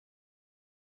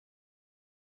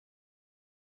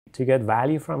To get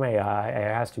value from AI,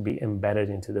 AI has to be embedded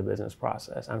into the business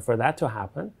process. And for that to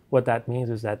happen, what that means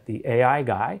is that the AI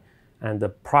guy and the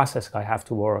process guy have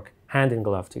to work hand in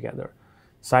glove together,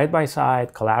 side by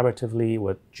side, collaboratively,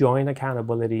 with joint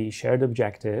accountability, shared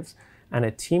objectives, and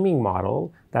a teaming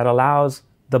model that allows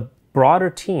the broader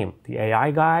team, the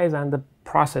AI guys and the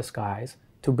process guys,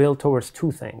 to build towards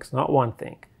two things, not one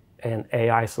thing: an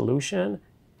AI solution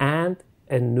and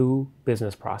a new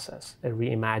business process, a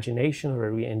reimagination or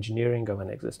a re-engineering of an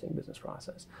existing business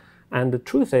process. And the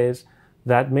truth is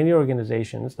that many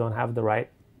organizations don't have the right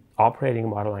operating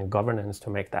model and governance to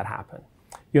make that happen.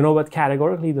 You know, what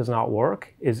categorically does not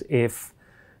work is if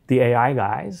the AI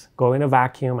guys go in a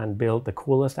vacuum and build the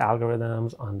coolest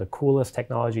algorithms on the coolest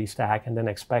technology stack and then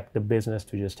expect the business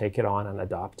to just take it on and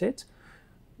adopt it.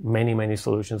 Many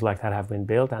solutions like that have been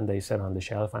built and they sit on the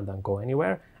shelf and don't go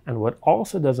anywhere. And what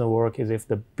also doesn't work is if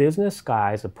the business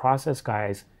guys, the process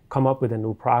guys, come up with a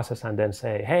new process and then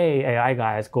say, hey, AI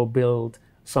guys, go build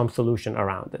some solution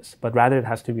around this. But rather it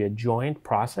has to be a joint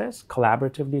process,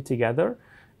 collaboratively together,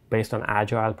 based on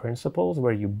agile principles,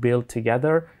 where you build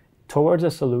together towards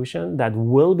a solution that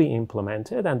will be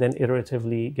implemented and then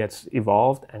iteratively gets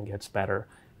evolved and gets better.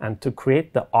 And to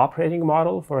create the operating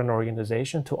model for an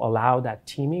organization to allow that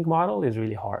teaming model is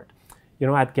really hard. You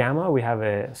know, at Gamma, we have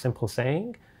a simple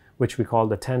saying, which we call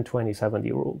the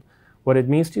 10-20-70 rule. What it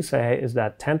means to say is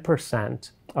that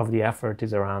 10% of the effort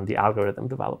is around the algorithm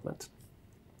development.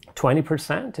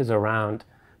 20% is around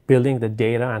building the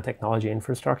data and technology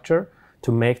infrastructure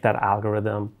to make that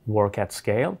algorithm work at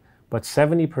scale. But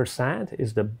 70%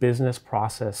 is the business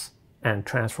process and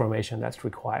transformation that's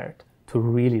required to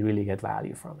really get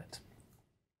value from it.